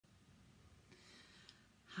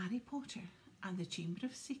Harry Potter and the Chamber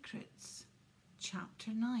of Secrets, Chapter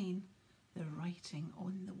 9, The Writing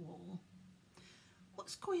on the Wall.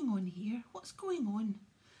 What's going on here? What's going on?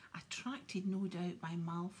 Attracted no doubt by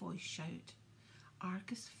Malfoy's shout,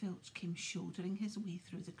 Argus Filch came shouldering his way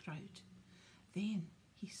through the crowd. Then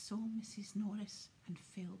he saw Mrs. Norris and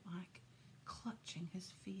fell back, clutching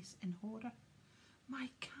his face in horror. My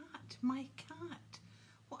cat, my cat!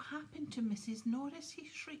 What happened to Mrs. Norris? He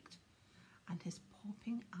shrieked, and his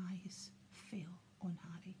popping eyes fell on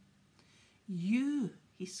Harry. You,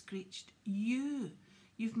 he screeched, you!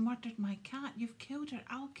 You've murdered my cat, you've killed her,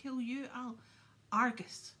 I'll kill you,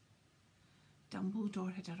 Argus!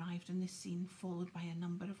 Dumbledore had arrived on the scene, followed by a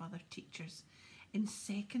number of other teachers. In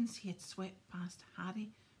seconds he had swept past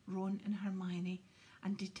Harry, Ron and Hermione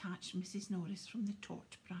and detached Mrs. Norris from the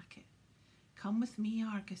torch bracket. Come with me,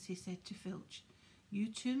 Argus, he said to Filch. You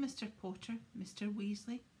too, Mr. Potter, Mr.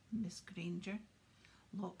 Weasley, Miss Granger.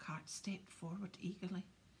 Lockhart stepped forward eagerly.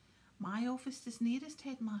 My office is nearest,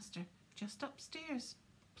 Headmaster, just upstairs.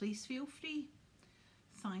 Please feel free.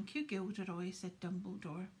 Thank you, Gilderoy, said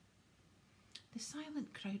Dumbledore. The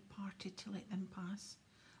silent crowd parted to let them pass.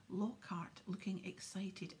 Lockhart, looking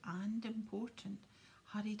excited and important,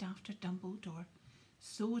 hurried after Dumbledore.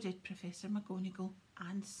 So did Professor McGonagall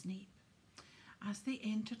and Snape. As they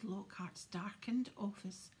entered Lockhart's darkened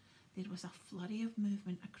office, there was a flurry of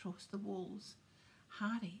movement across the walls.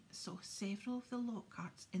 Harry saw several of the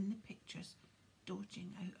Lockharts in the pictures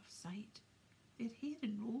dodging out of sight, their hair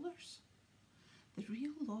in rollers. The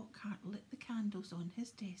real Lockhart lit the candles on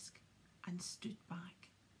his desk and stood back.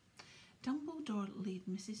 Dumbledore laid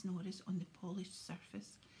Mrs. Norris on the polished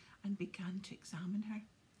surface and began to examine her.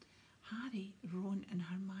 Harry, Ron and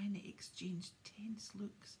Hermione exchanged tense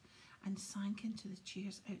looks and sank into the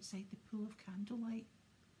chairs outside the pool of candlelight,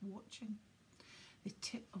 watching. The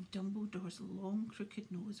tip of Dumbledore's long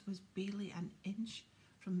crooked nose was barely an inch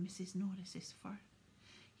from Mrs. Norris's fur.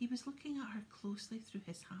 He was looking at her closely through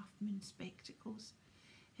his half-moon spectacles,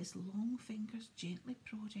 his long fingers gently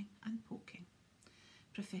prodding and poking.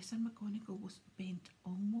 Professor McGonagall was bent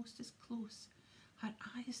almost as close, her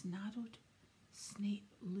eyes narrowed.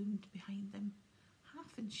 Snape loomed behind them,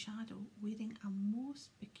 half in shadow, wearing a most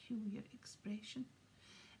peculiar expression.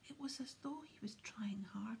 It was as though he was trying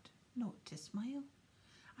hard not to smile,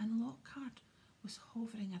 and Lockhart was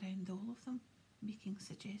hovering around all of them, making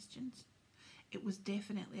suggestions. It was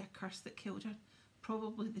definitely a curse that killed her,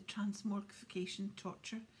 probably the transmogrification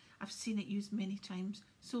torture. I've seen it used many times,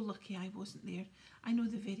 so lucky I wasn't there. I know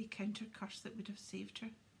the very counter curse that would have saved her.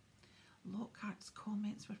 Lockhart's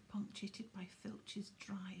comments were punctuated by Filch's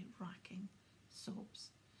dry, racking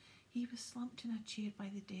sobs. He was slumped in a chair by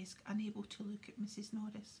the desk, unable to look at Mrs.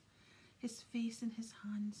 Norris, his face in his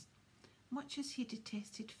hands. Much as he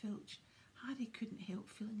detested Filch, Harry couldn't help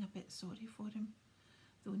feeling a bit sorry for him,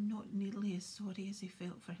 though not nearly as sorry as he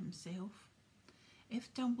felt for himself.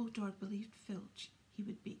 If Dumbledore believed Filch, he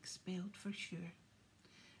would be expelled for sure.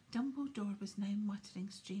 Dumbledore was now muttering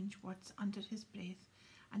strange words under his breath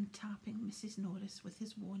and tapping Mrs. Norris with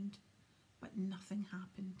his wand, but nothing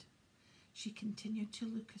happened. She continued to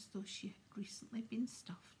look as though she had recently been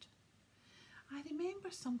stuffed. I remember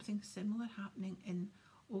something similar happening in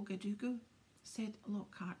Ouagadougou, said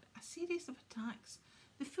Lockhart. A series of attacks.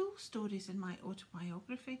 The full story's in my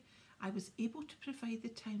autobiography. I was able to provide the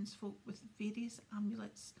townsfolk with various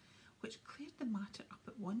amulets which cleared the matter up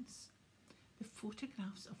at once. The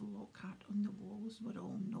photographs of Lockhart on the walls were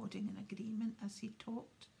all nodding in agreement as he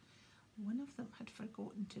talked. One of them had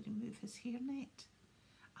forgotten to remove his hairnet.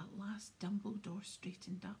 At last Dumbledore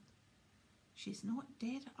straightened up. She's not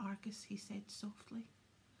dead, Argus, he said softly.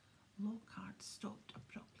 Lockhart stopped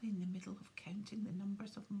abruptly in the middle of counting the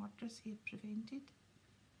numbers of murders he had prevented.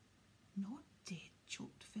 Not dead,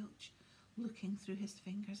 choked Filch, looking through his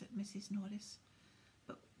fingers at Mrs. Norris.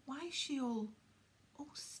 But why is she all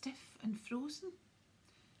stiff and frozen?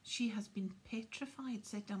 She has been petrified,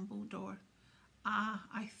 said Dumbledore. Ah,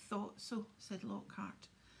 I thought so, said Lockhart.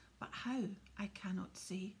 But how, I cannot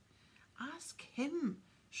say. Ask him,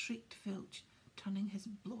 shrieked Filch, turning his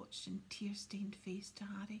blotched and tear-stained face to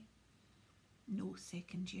Harry. No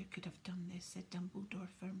second year could have done this, said Dumbledore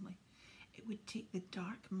firmly. It would take the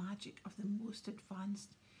dark magic of the most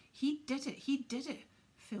advanced. He did it,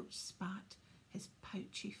 Filch spat, his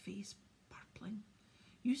pouchy face purpling.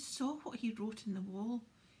 You saw what he wrote in the wall.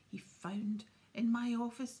 He found in my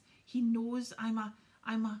office. He knows I'm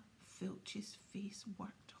a... Filch's face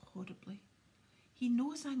worked horribly. He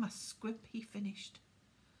knows I'm a squib, he finished.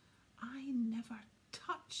 I never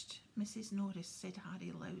touched Mrs. Norris, said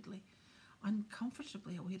Harry loudly,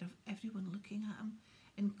 uncomfortably aware of everyone looking at him.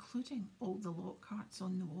 including all the Lockharts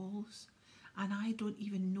on the walls, and I don't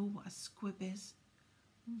even know what a squib is.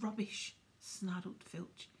 Rubbish, snarled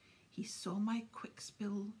Filch. He saw my quick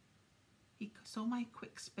spell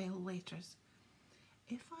letters.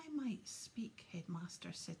 If I might speak,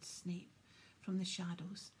 Headmaster, said Snape from the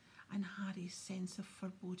shadows, and Harry's sense of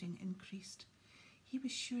foreboding increased. He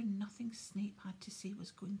was sure nothing Snape had to say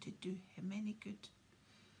was going to do him any good.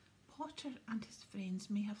 Potter and his friends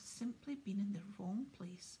may have simply been in the wrong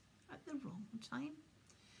place at the wrong time,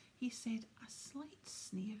 he said, a slight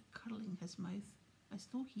sneer curling his mouth, as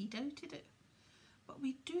though he doubted it. But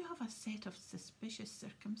we do have a set of suspicious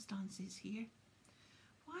circumstances here.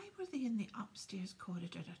 Why were they in the upstairs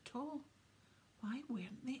corridor at all? Why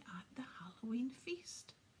weren't they at the Halloween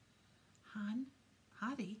feast?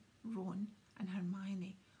 Harry, Ron and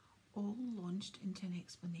Hermione all launched into an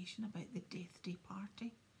explanation about the Death Day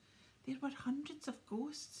party. There were hundreds of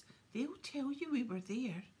ghosts. They'll tell you we were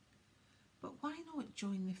there. But why not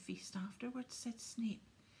join the feast afterwards, said Snape,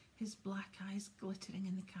 his black eyes glittering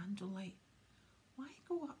in the candlelight. Why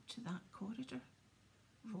go up to that corridor?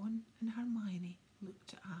 Ron and Hermione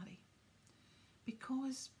looked at Harry.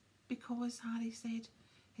 Because, Harry said,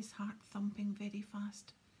 his heart thumping very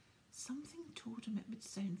fast. Something told him it would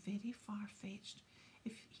sound very far-fetched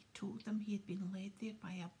if he told them he had been led there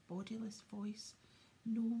by a bodiless voice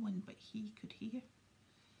no one but he could hear.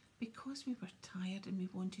 Because we were tired and we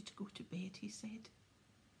wanted to go to bed, he said.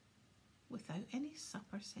 Without any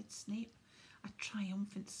supper, said Snape, a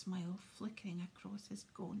triumphant smile flickering across his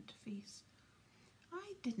gaunt face.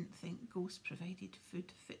 I didn't think ghosts provided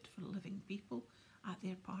food fit for living people at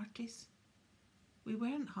their parties. We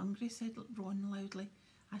weren't hungry, said Ron loudly,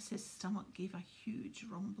 as his stomach gave a huge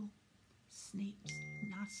rumble. Snape's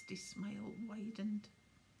nasty smile widened.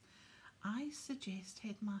 I suggest,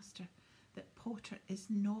 Headmaster, that Potter is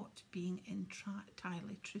not being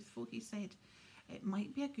entirely truthful, he said. It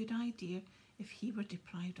might be a good idea if he were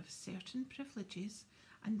deprived of certain privileges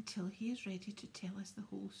until he is ready to tell us the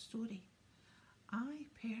whole story. I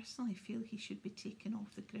personally feel he should be taken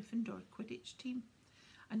off the Gryffindor Quidditch team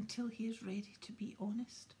until he is ready to be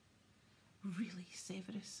honest. Really,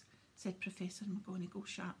 Severus, said Professor McGonagall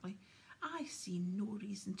sharply, I see no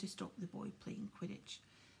reason to stop the boy playing Quidditch.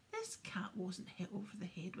 This cat wasn't hit over the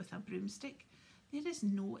head with a broomstick. There is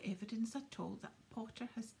no evidence at all that Potter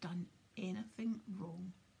has done anything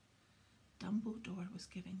wrong. Dumbledore was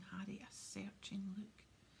giving Harry a searching look.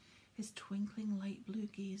 His twinkling light blue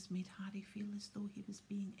gaze made Harry feel as though he was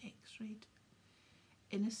being x-rayed.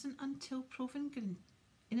 Innocent until proven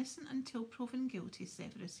guilty,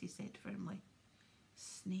 Severus, he said firmly.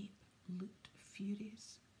 Snape looked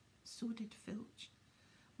furious. So did Filch.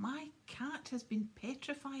 My cat has been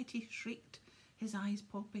petrified, he shrieked, his eyes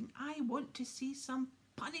popping. I want to see some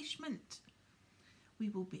punishment. We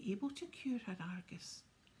will be able to cure her, Argus,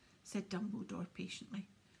 said Dumbledore patiently.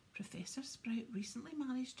 Professor Sprout recently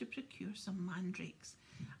managed to procure some mandrakes.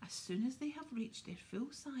 As soon as they have reached their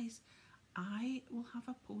full size, I will have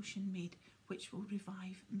a potion made which will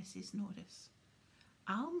revive Mrs. Norris.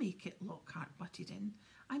 I'll make it, Lockhart butted in.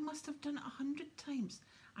 I must have done it 100 times.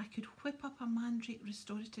 I could whip up a mandrake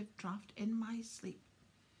restorative draught in my sleep.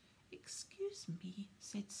 Excuse me,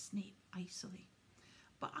 said Snape icily,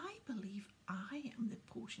 but I believe I am the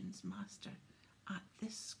potions master at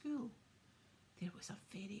this school. There was a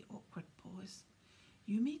very awkward pause.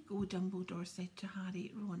 You may go, Dumbledore said to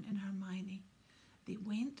Harry, Ron and Hermione. They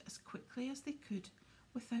went as quickly as they could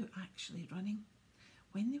without actually running.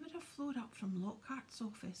 When they were a floor up from Lockhart's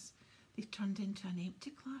office, they turned into an empty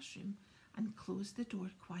classroom and closed the door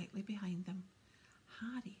quietly behind them.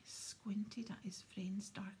 Harry squinted at his friends'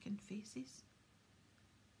 darkened faces.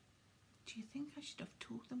 Do you think I should have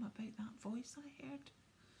told them about that voice I heard?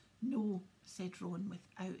 No, said Ron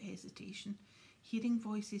without hesitation. Hearing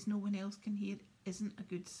voices no one else can hear isn't a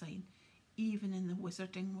good sign, even in the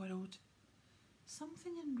wizarding world.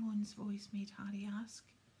 Something in Ron's voice made Harry ask,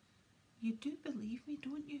 You do believe me,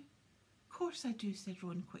 don't you? Of course I do, said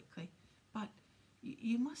Ron quickly, but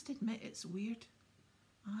you must admit it's weird.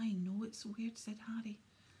 I know it's weird, said Harry.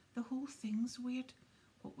 The whole thing's weird.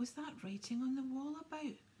 What was that writing on the wall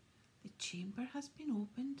about? The chamber has been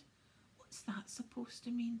opened. What's that supposed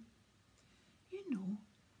to mean? You know,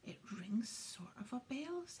 it rings sort of a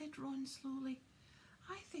bell, said Ron slowly.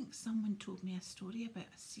 I think someone told me a story about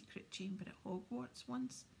a secret chamber at Hogwarts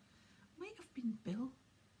once. Might have been Bill.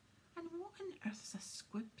 And what on earth's a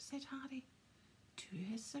squib, said Harry. To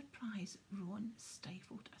his surprise, Ron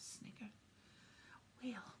stifled a snigger.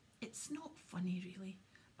 Well, it's not funny really,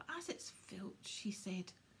 but as it's Filch, she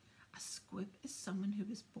said, a squib is someone who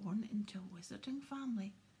was born into a wizarding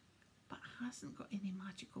family. but hasn't got any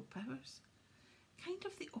magical powers. Kind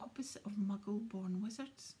of the opposite of muggle-born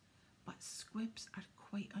wizards, but squibs are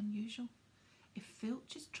quite unusual. If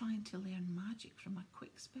Filch is trying to learn magic from a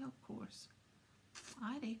quick spell course,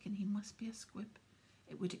 I reckon he must be a squib.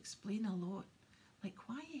 It would explain a lot, like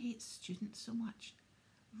why he hates students so much.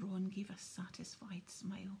 Ron gave a satisfied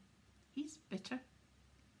smile. He's bitter.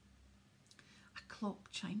 A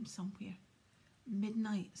clock chimed somewhere.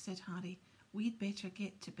 "Midnight," said Harry. "We'd better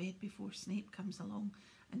get to bed before Snape comes along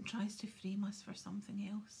and tries to frame us for something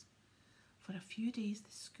else." For a few days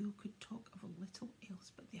the school could talk of little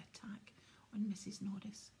else but the attack on Mrs.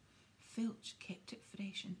 Norris. Filch kept it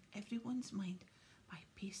fresh in everyone's mind by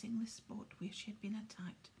pacing the spot where she had been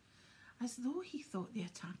attacked, as though he thought the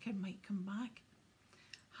attacker might come back.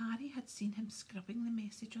 Harry had seen him scrubbing the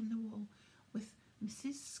message on the wall with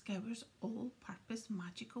Mrs. Scour's all-purpose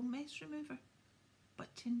magical mess remover,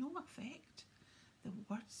 but to no effect. The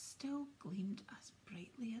words still gleamed as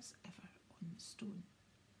brightly as ever on the stone.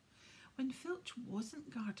 When Filch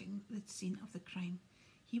wasn't guarding the scene of the crime,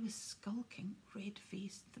 he was skulking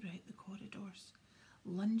red-faced throughout the corridors,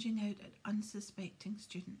 lunging out at unsuspecting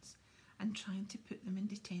students and trying to put them in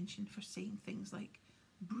detention for saying things like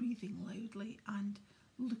breathing loudly and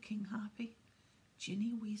looking happy.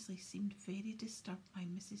 Ginny Weasley seemed very disturbed by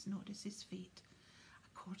Mrs. Norris's fate.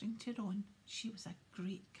 According to Ron, she was a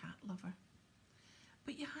great cat lover.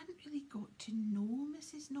 "But you hadn't really got to know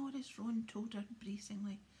Mrs. Norris," Ron told her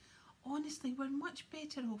bracingly. "Honestly, we're much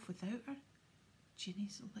better off without her."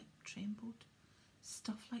 Ginny's lip trembled.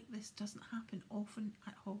 "Stuff like this doesn't happen often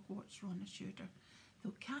at Hogwarts," Ron assured her.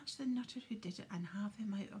 "They'll catch the nutter who did it and have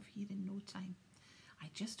him out of here in no time. I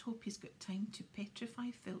just hope he's got time to petrify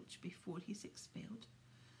Filch before he's expelled."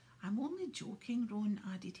 "I'm only joking," Ron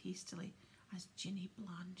added hastily as Ginny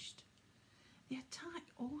blanched. The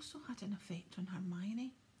attack also had an effect on Hermione.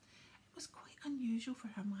 It was quite unusual for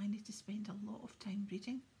Hermione to spend a lot of time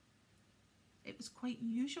reading.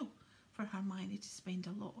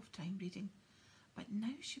 But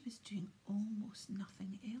now she was doing almost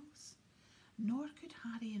nothing else. Nor could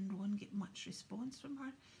Harry and Ron get much response from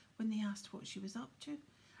her when they asked what she was up to,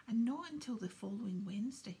 and not until the following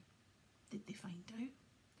Wednesday did they find out.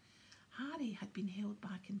 Harry had been held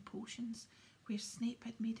back in potions, where Snape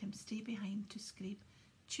had made him stay behind to scrape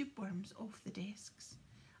tube worms off the desks.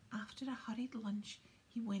 After a hurried lunch,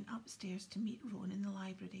 he went upstairs to meet Ron in the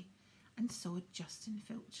library and saw Justin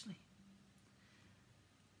Filchley,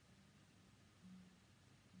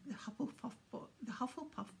 the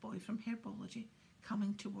Hufflepuff boy from Herbology,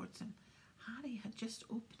 coming towards him. Harry had just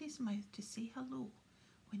opened his mouth to say hello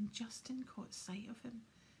when Justin caught sight of him,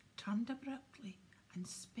 turned abruptly and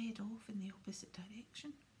sped off in the opposite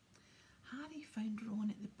direction. Harry found Ron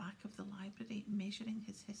at the back of the library measuring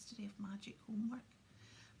his history of magic homework.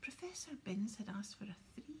 Professor Binns had asked for a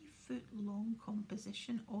 3-foot-long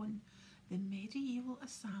composition on the medieval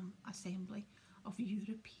assembly of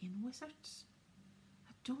European wizards.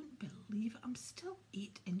 "I don't believe it. I'm still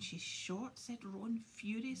 8 inches short," said Ron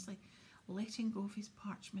furiously, letting go of his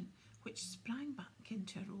parchment, which sprang back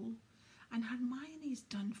into a roll. "And Hermione's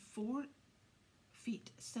done 4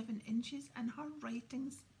 feet 7 inches, and her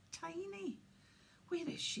writing's tiny." "Where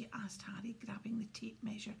is she?" asked Harry, grabbing the tape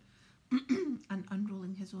measure and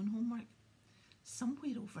unrolling his own homework.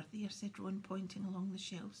 "Somewhere over there," said Ron, pointing along the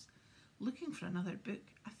shelves. "Looking for another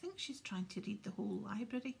book. I think she's trying to read the whole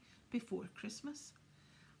library before Christmas."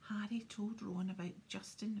 Harry told Ron about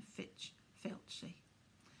Justin Filchley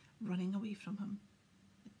running away from him.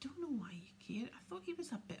 "I don't know why you care. I thought he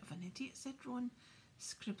was a bit of an idiot," said Ron,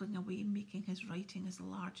 scribbling away, making his writing as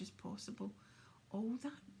large as possible. "All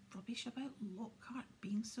that rubbish about Lockhart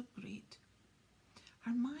being so great."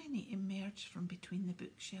 Hermione emerged from between the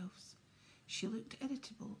bookshelves. She looked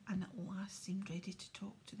irritable and at last seemed ready to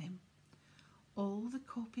talk to them. "All the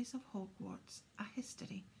copies of Hogwarts, a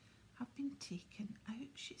History, have been taken out,"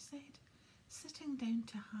 she said, sitting down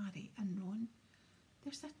to Harry and Ron.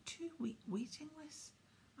 "There's a 2-week waiting list.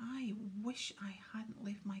 I wish I hadn't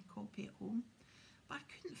left my copy at home, but I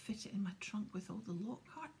couldn't fit it in my trunk with all the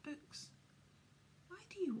Lockhart books." "Why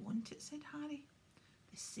do you want it?" said Harry.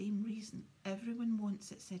 "The same reason everyone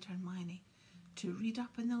wants it," said Hermione. "To read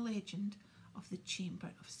up on the legend of the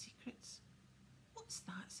Chamber of Secrets." "What's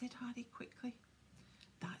that?" said Harry quickly.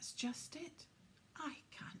 "That's just it." "I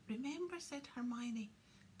can't remember," said Hermione,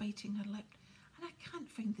 biting her lip, "and I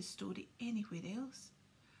can't find the story anywhere else."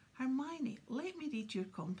 "Hermione, let me read your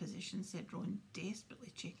composition," said Ron,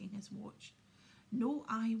 desperately checking his watch. "No,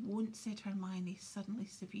 I won't," said Hermione, suddenly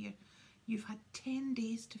severe. "You've had 10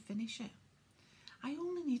 days to finish it." "I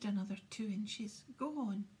only need another 2 inches. Go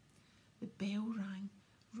on." The bell rang.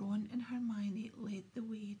 Ron and Hermione led the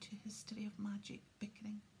way to History of Magic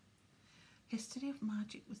bickering. History of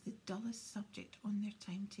Magic was the dullest subject on their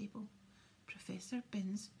timetable. Professor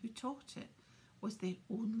Binns, who taught it, was their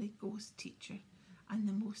only ghost teacher, and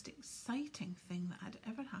the most exciting thing that had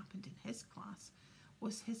ever happened in his class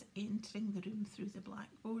was his entering the room through the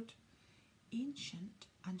blackboard. Ancient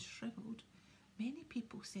and shrivelled, many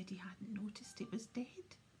people said he hadn't noticed he was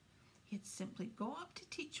dead. He had simply got up to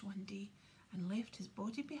teach one day and left his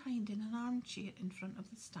body behind in an armchair in front of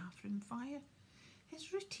the staff room fire.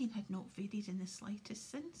 His routine had not varied in the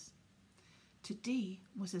slightest since. Today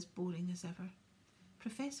was as boring as ever.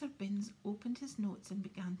 Professor Binns opened his notes and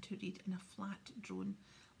began to read in a flat drone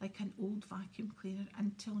like an old vacuum cleaner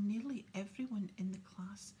until nearly everyone in the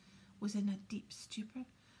class was in a deep stupor,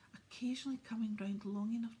 occasionally coming round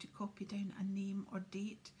long enough to copy down a name or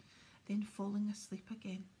date, then falling asleep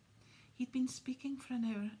again. He'd been speaking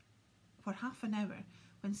for half an hour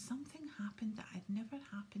when something happened that had never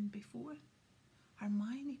happened before.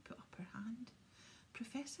 Hermione put up her hand.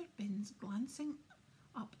 Professor Binns, glancing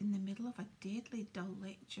up in the middle of a deadly dull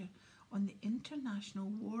lecture on the International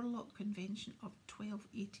Warlock Convention of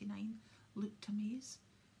 1289, looked amazed.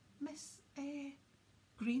 Miss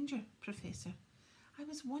Granger, Professor, I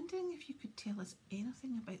was wondering if you could tell us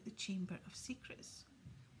anything about the Chamber of Secrets,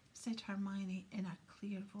 said Hermione in a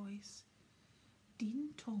clear voice. Dean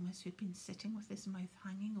Thomas, who'd been sitting with his mouth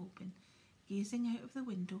hanging open, gazing out of the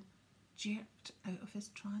window, jerked out of his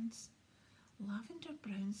trance. Lavender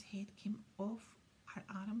Brown's head came off her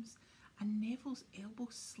arms and Neville's elbow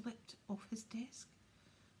slipped off his desk.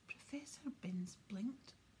 Professor Binns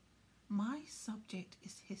blinked. My subject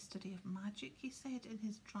is History of Magic, he said in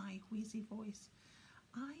his dry, wheezy voice.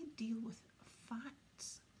 I deal with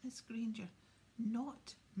facts, Miss Granger,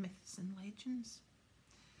 not myths and legends.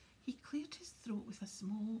 He cleared his throat with a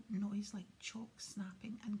small noise like chalk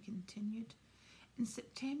snapping and continued. In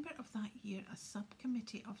September of that year, a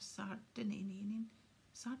subcommittee of Sardinian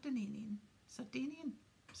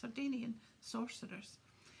sorcerers.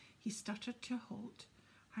 He stuttered to a halt.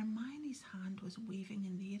 Hermione's hand was waving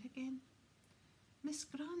in the air again. Miss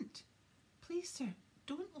Grant, please, sir,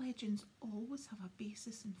 don't legends always have a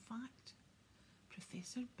basis in fact?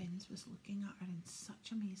 Professor Binns was looking at her in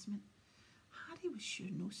such amazement. Harry was sure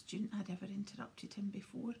no student had ever interrupted him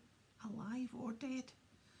before, alive or dead.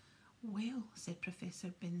 Well, said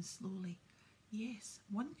Professor Binns slowly, yes,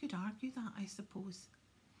 one could argue that, I suppose.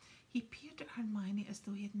 He peered at Hermione as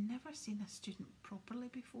though he had never seen a student properly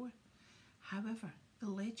before. However, the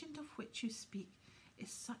legend of which you speak is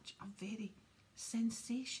such a very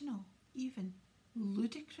sensational, even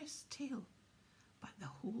ludicrous tale. But the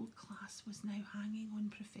whole class was now hanging on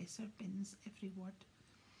Professor Binns' every word.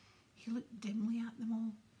 He looked dimly at them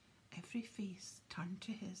all. Every face turned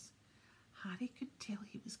to his. Harry could tell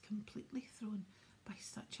he was completely thrown by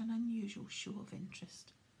such an unusual show of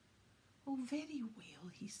interest. Oh, very well,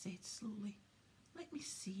 he said slowly. Let me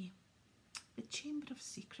see. The Chamber of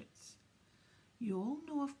Secrets. You all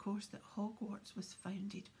know, of course, that Hogwarts was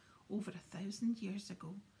founded over 1,000 years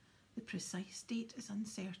ago. The precise date is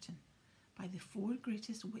uncertain. By the 4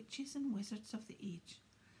 greatest witches and wizards of the age.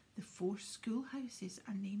 The 4 schoolhouses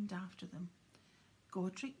are named after them.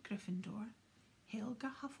 Godric Gryffindor,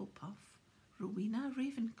 Helga Hufflepuff, Rowena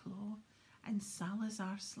Ravenclaw, and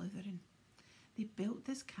Salazar Slytherin. They built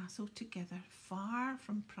this castle together, far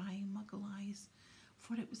from prying Muggle eyes,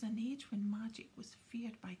 for it was an age when magic was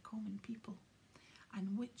feared by common people,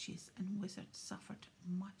 and witches and wizards suffered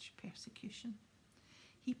much persecution.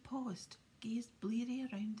 He paused, gazed bleary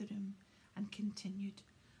around the room, and continued.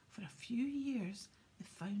 For a few years, the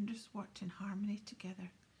founders worked in harmony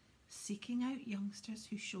together, seeking out youngsters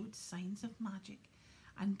who showed signs of magic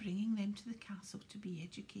and bringing them to the castle to be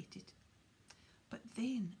educated. But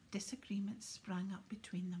then disagreements sprang up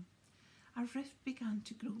between them. A rift began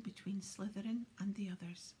to grow between Slytherin and the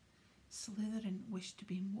others. Slytherin wished to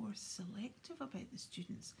be more selective about the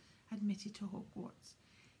students admitted to Hogwarts.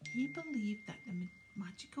 He believed that the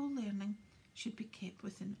magical learning should be kept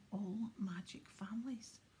within all magic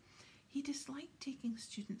families. He disliked taking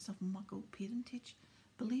students of Muggle parentage,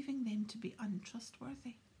 believing them to be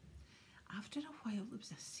untrustworthy. After a while, there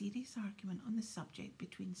was a serious argument on the subject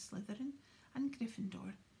between Slytherin and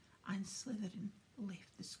Gryffindor, and Slytherin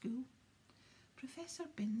left the school. Professor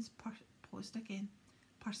Binns paused again,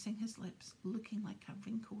 pursing his lips, looking like a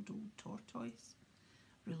wrinkled old tortoise.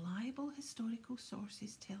 Reliable historical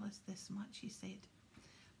sources tell us this much, he said,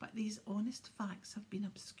 but these honest facts have been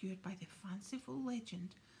obscured by the fanciful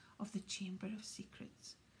legend of the Chamber of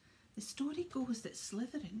Secrets. The story goes that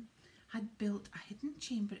Slytherin had built a hidden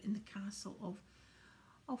chamber in the castle of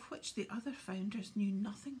of which the other founders knew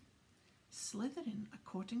nothing. Slytherin,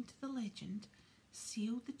 according to the legend,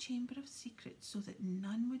 sealed the Chamber of Secrets so that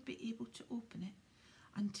none would be able to open it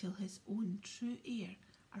until his own true heir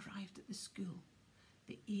arrived at the school.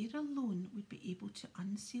 The heir alone would be able to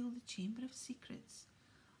unseal the Chamber of Secrets,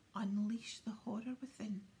 unleash the horror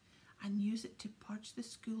within, and use it to purge the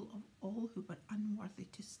school of all who were unworthy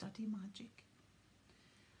to study magic.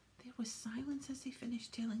 There was silence as he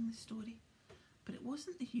finished telling the story, but it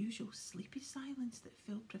wasn't the usual sleepy silence that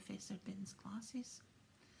filled Professor Binns' classes.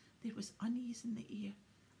 There was unease in the air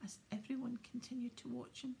as everyone continued to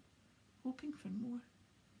watch him, hoping for more.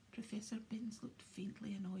 Professor Binns looked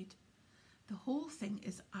faintly annoyed. "The whole thing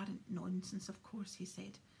is arrant nonsense, of course," he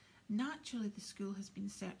said. "Naturally, the school has been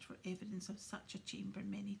searched for evidence of such a chamber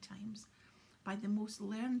many times by the most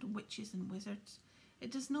learned witches and wizards.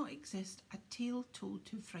 It does not exist, a tale told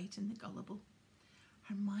to frighten the gullible."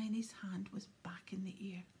 Hermione's hand was back in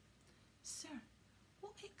the air. "Sir,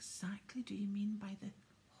 what exactly do you mean by the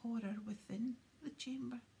horror within the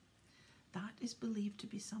chamber?" "That is believed to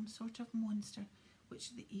be some sort of monster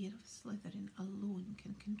which the heir of Slytherin alone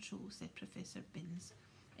can control," said Professor Binns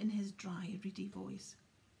in his dry, reedy voice.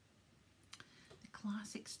 The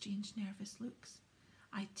class exchanged nervous looks.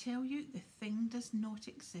 "I tell you, the thing does not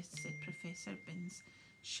exist," said Professor Binns,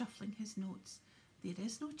 shuffling his notes. "There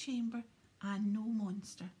is no chamber and no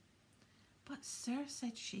monster." "But sir,"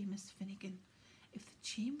 said Seamus Finnegan, "if the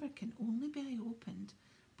chamber can only be opened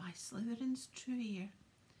by Slytherin's true heir,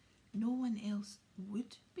 no one else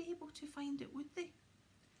would be able to find it, would they?"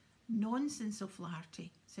 "Nonsense,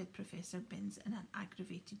 O'Flaherty," said Professor Binns in an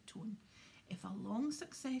aggravated tone. "If a long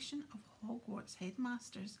succession of Hogwarts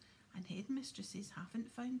headmasters and headmistresses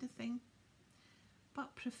haven't found the thing—"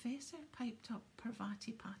 "But Professor," piped up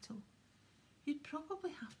Parvati Patil, "you'd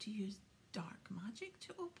probably have to use dark magic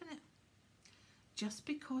to open it." "Just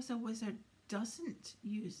because a wizard doesn't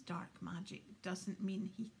use dark magic doesn't mean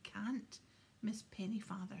he can't, Miss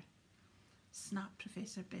Pennyfather," snapped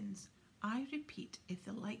Professor Binns. "I repeat, if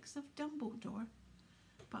the likes of Dumbledore—"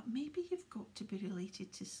 "But maybe you've got to be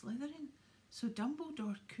related to Slytherin, so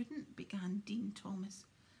Dumbledore couldn't," began Dean Thomas.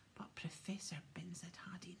 But Professor Binns had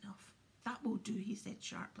had enough. "That will do," he said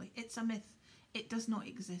sharply. "It's a myth. It does not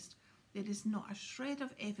exist. There is not a shred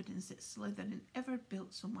of evidence that Slytherin ever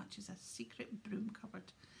built so much as a secret broom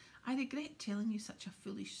cupboard. I regret telling you such a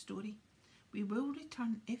foolish story. We will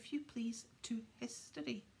return, if you please, to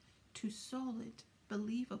history, to solid,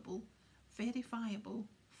 believable, verifiable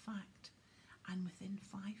fact." And within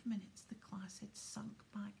 5 minutes the class had sunk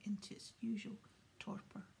back into its usual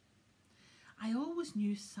torpor. "I always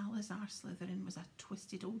knew Salazar Slytherin was a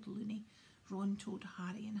twisted old loony," Ron told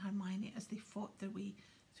Harry and Hermione as they fought their way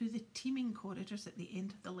through the teeming corridors at the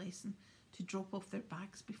end of the lesson to drop off their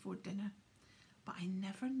bags before dinner. "But I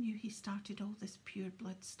never knew he started all this pure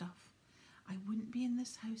blood stuff. I wouldn't be in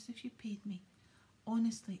this house if you paid me.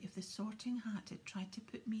 Honestly, if the Sorting Hat had tried to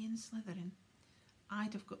put me in Slytherin,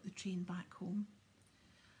 I'd have got the train back home."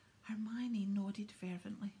 Hermione nodded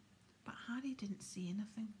fervently, but Harry didn't say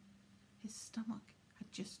anything. His stomach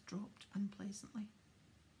had just dropped unpleasantly.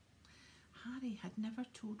 Harry had never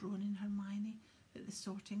told Ron and Hermione that the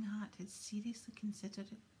Sorting Hat had seriously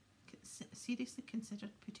considered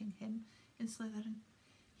putting him in Slytherin.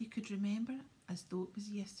 He could remember, as though it was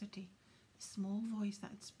yesterday, the small voice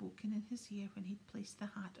that had spoken in his ear when he'd placed the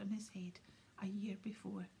hat on his head a year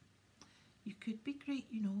before. "You could be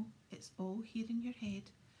great, you know. It's all here in your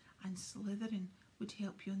head, and Slytherin would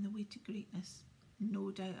help you on the way to greatness.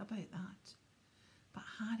 No doubt about that." But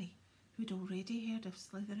Harry, who'd already heard of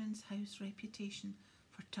Slytherin's house reputation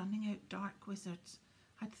for turning out dark wizards,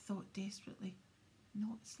 had thought desperately,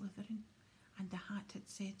 "Not Slytherin," and the hat had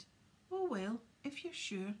said, "Oh well, if you're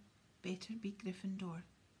sure, better be Gryffindor."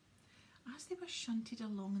 As they were shunted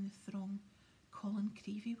along in the throng, Colin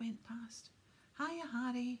Creevy went past. "Hiya,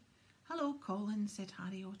 Harry." "Hello, Colin," said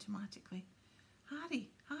Harry automatically.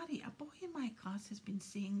 Harry, a boy in my class has been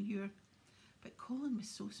saying you're—" But Colin was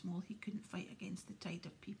so small he couldn't fight against the tide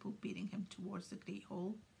of people bearing him towards the Great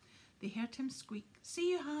Hall. They heard him squeak,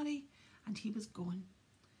 "See you, Harry," and he was gone.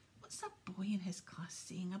 "What's a boy in his class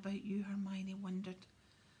saying about you?" Hermione wondered.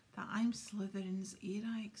 "That I'm Slytherin's heir,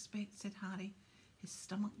 I expect," said Harry, his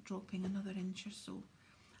stomach dropping another inch or so,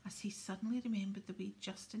 as he suddenly remembered the way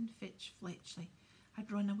Justin Fletchley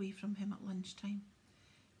had run away from him at lunchtime.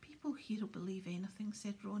 "People here'll believe anything,"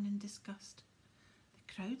 said Ron in disgust.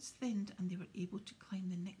 The crowds thinned and they were able to climb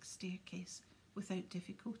the next staircase without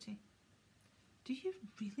difficulty. "Do you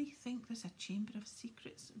really think there's a Chamber of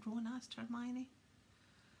Secrets?" Ron asked Hermione.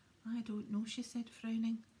 "I don't know," she said,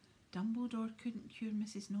 frowning. Dumbledore couldn't cure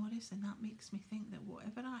Mrs. Norris, and that makes me think that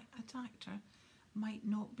whatever attacked her might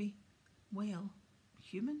not be, well,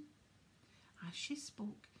 human. As she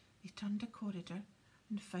spoke, they turned a corridor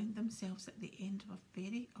and found themselves at the end of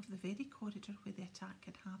the very corridor where the attack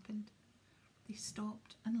had happened. They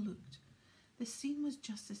stopped and looked. The scene was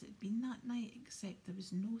just as it had been that night, except there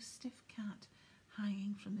was no stiff cat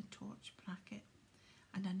hanging from the torch bracket,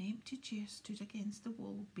 and an empty chair stood against the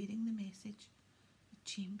wall bearing the message, "The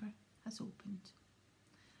chamber has opened."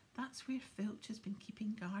 "That's where Filch has been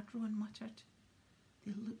keeping guard," Ron muttered.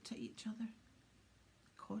 They looked at each other.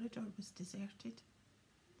 The corridor was deserted.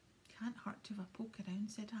 "Can't hurt to have a poke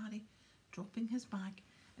around," said Harry, dropping his bag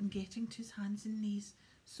and getting to his hands and knees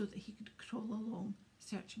so that he could crawl along,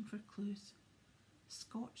 searching for clues.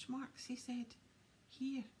 "Scotch marks," he said.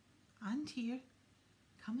 "Here and here."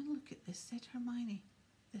 "Come and look at this," said Hermione.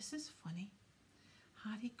 "This is funny."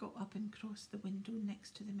 Harry got up and crossed the window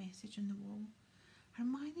next to the message on the wall.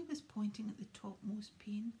 Hermione was pointing at the topmost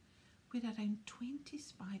pane, where around 20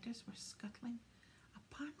 spiders were scuttling,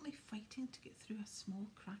 apparently fighting to get through a small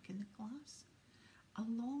crack in the glass. A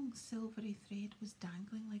long silvery thread was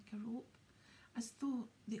dangling like a rope, as though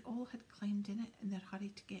they all had climbed in it in their hurry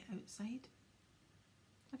to get outside.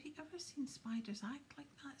 "Have you ever seen spiders act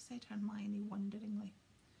like that?" said Hermione wonderingly.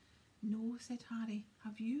 "No," said Harry.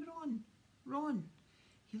 "Have you, Ron?" "Ron!"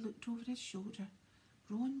 He looked over his shoulder.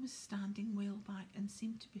 Ron was standing well back and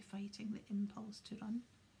seemed to be fighting the impulse to run.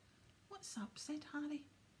 "What's up?" said Harry.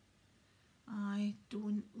 "I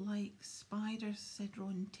don't like spiders," said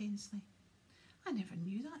Ron tensely. "I never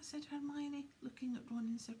knew that," said Hermione, looking at Ron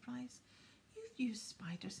in surprise. "You've used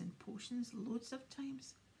spiders in potions loads of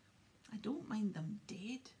times." "I don't mind them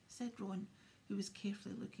dead," said Ron, who was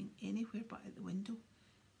carefully looking anywhere but at the window.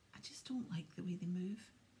 "I just don't like the way they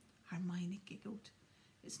move." Hermione giggled.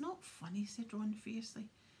 "It's not funny," said Ron fiercely.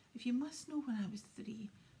 "If you must know, when I was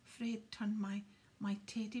 3, Fred turned my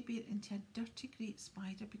teddy bear into a dirty great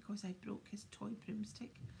spider because I broke his toy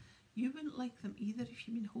broomstick. You wouldn't like them either if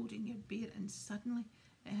you'd been holding your bear and suddenly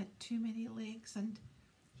it had too many legs and—"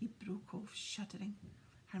 He broke off, shuddering.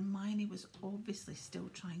 Hermione was obviously still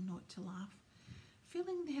trying not to laugh.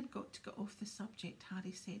 Feeling they had got to get off the subject,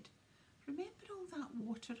 Harry said, "Remember all that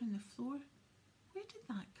water on the floor? Where did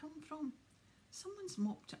that come from? Someone's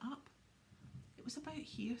mopped it up." "It was about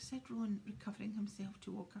here," said Ron, recovering himself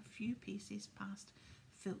to walk a few paces past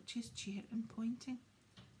Filch's chair and pointing.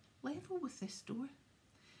 "Level with this door."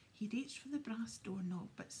 He reached for the brass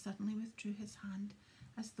doorknob, but suddenly withdrew his hand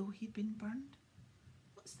as though he'd been burned.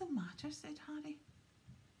 "What's the matter?" said Harry.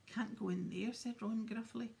 "Can't go in there," said Ron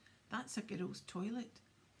gruffly. "That's a girl's toilet."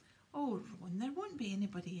 "Oh, Ron, there won't be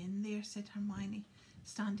anybody in there," said Hermione,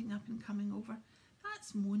 standing up and coming over.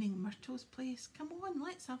 "That's Moaning Myrtle's place. Come on,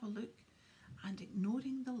 let's have a look." And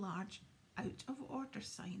ignoring the large "out of order"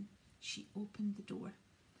 sign, she opened the door.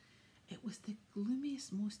 It was the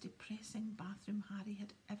gloomiest, most depressing bathroom Harry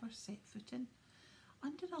had ever set foot in.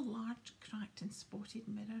 Under a large, cracked and spotted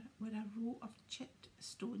mirror were a row of chipped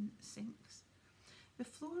stone sinks. The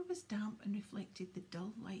floor was damp and reflected the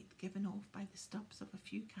dull light given off by the stubs of a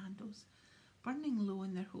few candles, burning low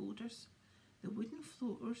in their holders. The wooden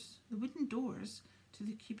doors to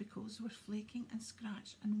the cubicles were flaking and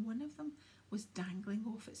scratched, and one of them was dangling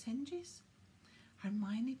off its hinges.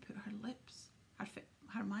 Hermione put her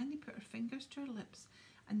fingers to her lips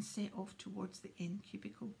and set off towards the end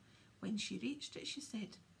cubicle. When she reached it, she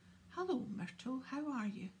said, "Hello, Myrtle, how are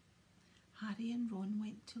you?" Harry and Ron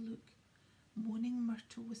went to look. Moaning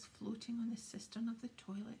Myrtle was floating on the cistern of the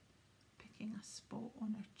toilet, picking a spot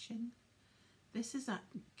on her chin. "This is a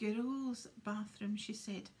girls' bathroom," she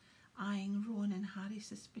said, eyeing Ron and Harry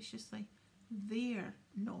suspiciously. "They're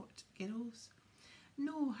not girls."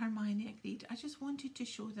 "No," Hermione agreed. "I just wanted to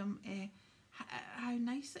show them how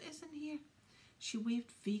nice it is in here." She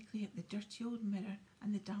waved vaguely at the dirty old mirror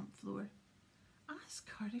and the damp floor. "Ask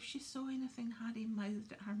her if she saw anything," Harry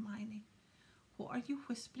mouthed at Hermione. "What are you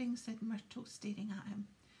whispering?" said Myrtle, staring at him.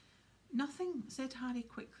 "Nothing," said Harry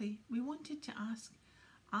quickly. "We wanted to ask—"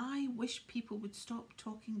 "I wish people would stop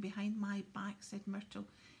talking behind my back," said Myrtle,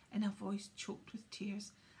 in a voice choked with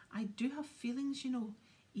tears. "I do have feelings, you know,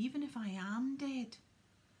 even if I am dead."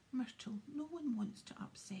 "Myrtle, no one wants to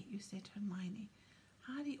upset you," said Hermione.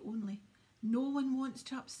 Harry only. "No one wants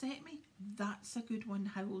to upset me? That's a good one,"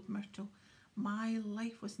 howled Myrtle. "My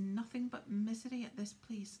life was nothing but misery at this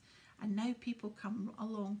place, and now people come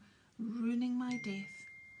along ruining my death."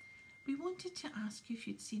 "We wanted to ask you if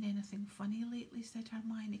you'd seen anything funny lately," said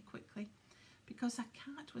Hermione quickly, "because a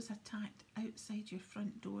cat was attacked outside your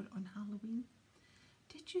front door on Halloween."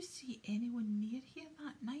 "Did you see anyone near here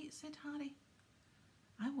that night?" said Harry.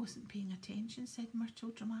 I wasn't paying attention, said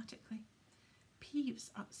Myrtle dramatically.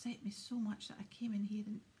 Peeves upset me so much that I came in here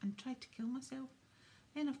and tried to kill myself.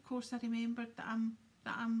 Then, of course, I remembered that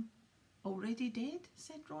I'm already dead,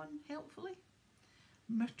 said Ron helpfully.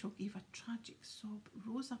 Myrtle gave a tragic sob,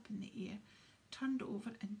 rose up in the air, turned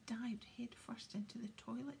over and dived headfirst into the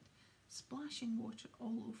toilet, splashing water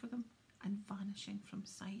all over them and vanishing from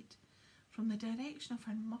sight. From the direction of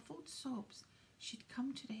her muffled sobs, she'd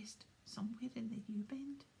come to rest somewhere in the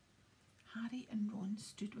U-bend. Harry and Ron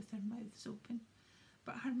stood with their mouths open,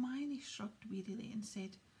 but Hermione shrugged wearily and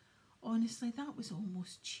said, "Honestly, that was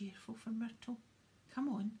almost cheerful for Myrtle. Come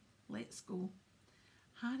on, let's go."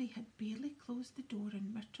 Harry had barely closed the door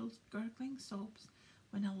on Myrtle's gurgling sobs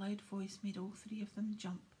when a loud voice made all three of them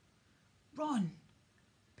jump. "Ron!"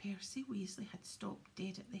 Percy Weasley had stopped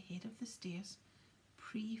dead at the head of the stairs,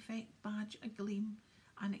 prefect badge agleam,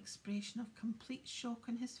 an expression of complete shock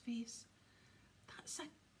on his face. "That's a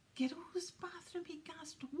girls' bathroom," he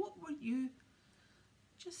gasped. "What were you—"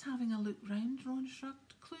 "Just having a look round," Ron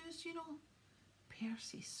shrugged. "Clues, you know."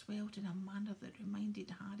 Percy swelled in a manner that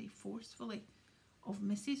reminded Harry forcefully of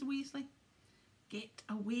Mrs. Weasley. "Get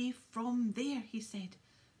away from there," he said,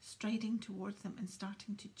 striding towards them and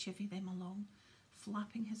starting to chivvy them along,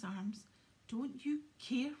 flapping his arms. "Don't you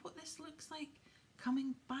care what this looks like,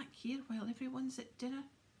 coming back here while everyone's at dinner?"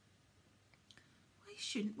 "Why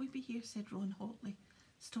shouldn't we be here?" said Ron hotly,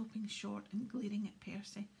 stopping short and glaring at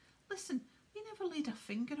Percy. "Listen, we never laid a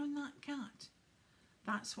finger on that cat."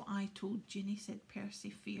 "That's what I told Ginny," said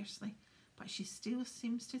Percy fiercely, "but she still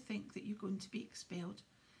seems to think that you're going to be expelled.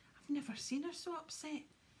 I've never seen her so upset,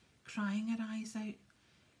 crying her eyes out.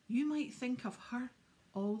 You might think of her.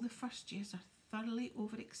 All the first years are thoroughly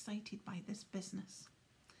overexcited by this business."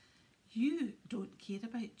 "You don't care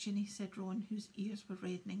about Ginny," said Ron, whose ears were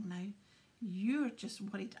reddening now. "You're just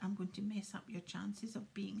worried I'm going to mess up your chances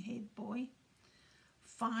of being head boy."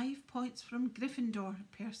 5 points from Gryffindor,"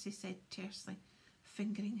 Percy said tersely,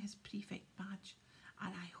 fingering his prefect badge.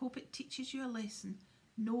 "And I hope it teaches you a lesson.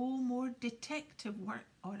 No more detective work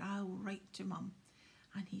or I'll write to Mum."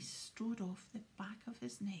 And he strode off, the back of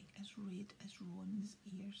his neck as red as Ron's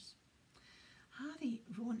ears. Harry,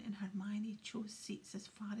 Ron and Hermione chose seats as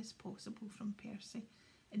far as possible from Percy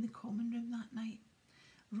in the common room that night.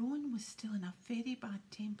 Ron was still in a very bad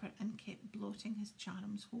temper and kept blotting his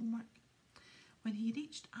charms homework. When he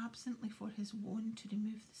reached absently for his wand to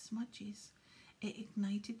remove the smudges, it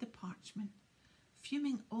ignited the parchment.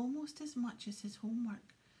 Fuming almost as much as his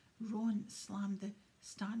homework, Ron slammed the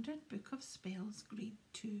Standard Book of Spells Grade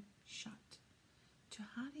 2 shut. To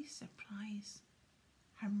Harry's surprise,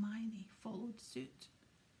 Hermione followed suit.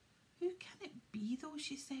 "Who can it be, though?"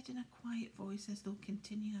 she said in a quiet voice, as though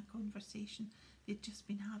continuing a conversation they'd just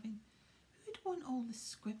been having. "Who'd want all the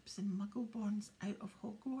squibs and muggleborns out of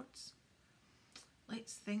Hogwarts?"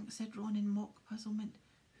 "Let's think," said Ron in mock puzzlement.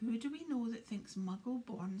 "Who do we know that thinks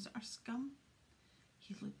muggleborns are scum?"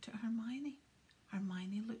 He looked at Hermione.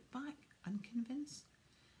 Hermione looked back, unconvinced.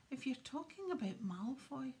 "If you're talking about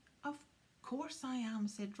Malfoy—" "Of course I am,"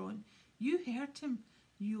 said Ron. "You heard him.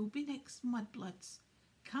 You'll be next, mudbloods.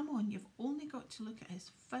 Come on, you've only got to look at his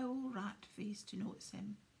foul rat face to notice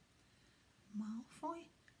him." "Malfoy?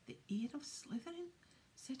 The heir of Slytherin?"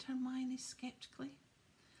 said Hermione sceptically.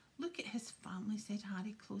 "Look at his family," said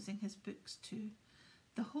Harry, closing his books too.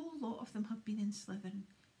 "The whole lot of them have been in Slytherin.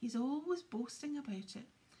 He's always boasting about it.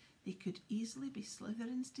 They could easily be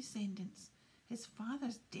Slytherin's descendants. His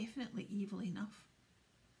father's definitely evil enough.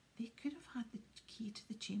 They could have had the key to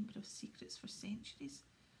the Chamber of Secrets for centuries,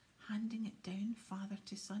 handing it down father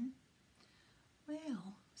to son."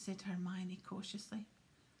 "Well," said Hermione cautiously,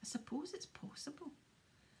 "I suppose it's possible.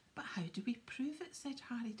 But how do we prove it?" said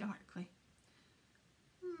Harry darkly.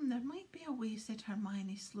 "There might be a way," said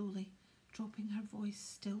Hermione slowly, dropping her voice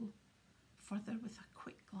still further with a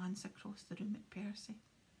quick glance across the room at Percy.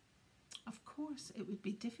 "Of course, it would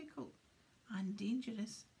be difficult and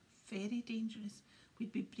dangerous, very dangerous.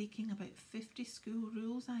 We'd be breaking about 50 school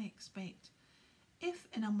rules, I expect. If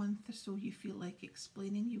in a month or so you feel like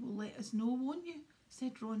explaining, you will let us know, won't you?"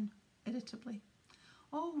 said Ron irritably.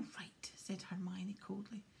 "All right," said Hermione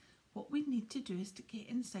coldly. "What we need to do is to get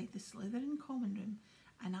inside the Slytherin common room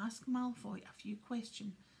and ask Malfoy a few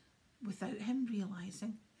questions without him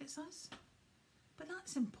realising it's us." "But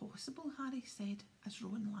that's impossible," Harry said, as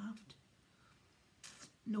Ron laughed.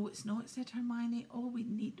 "No, it's not," said Hermione. "All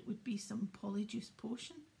we'd need would be some Polyjuice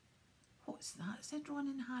potion." "What's that?" said Ron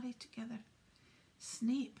and Harry together.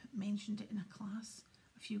 "Snape mentioned it in a class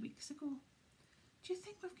a few weeks ago." "Do you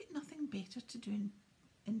think we've got nothing better to do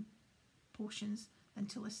in potions than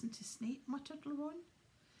to listen to Snape?" muttered Ron.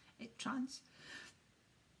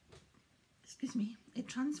 it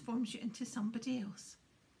transforms you into somebody else.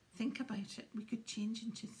 Think about it, we could change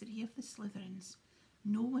into 3 of the Slytherins.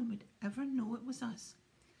 No one would ever know it was us.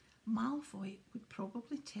 Malfoy would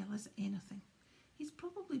probably tell us anything. He's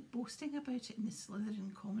probably boasting about it in the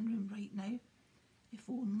Slytherin common room right now. If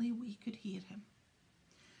only we could hear him.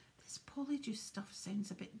 This Polyjuice stuff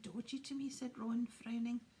sounds a bit dodgy to me, said Ron,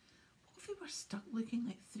 frowning. What if we were stuck looking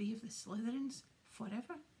like 3 of the Slytherins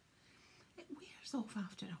forever? It wears off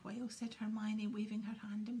after a while, said Hermione, waving her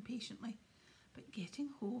hand impatiently. But getting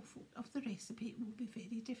hold of the recipe will be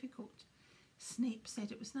very difficult. Snape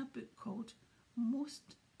said it was in a book called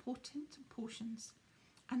Most Potent Potions,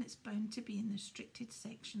 and it's bound to be in the restricted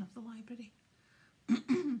section of the library.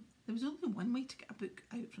 There was only one way to get a book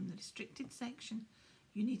out from the restricted section.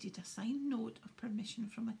 You needed a signed note of permission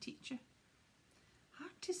from a teacher.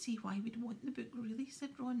 Hard to see why we'd want the book, really,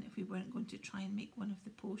 said Ron, if we weren't going to try and make one of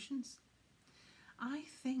the potions. I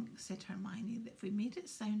think, said Hermione, that if we made it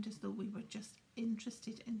sound as though we were just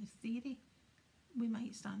interested in the theory, we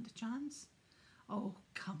might stand a chance. Oh,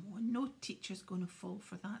 come on, no teacher's going to fall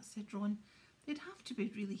for that, said Ron. They'd have to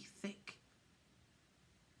be really thick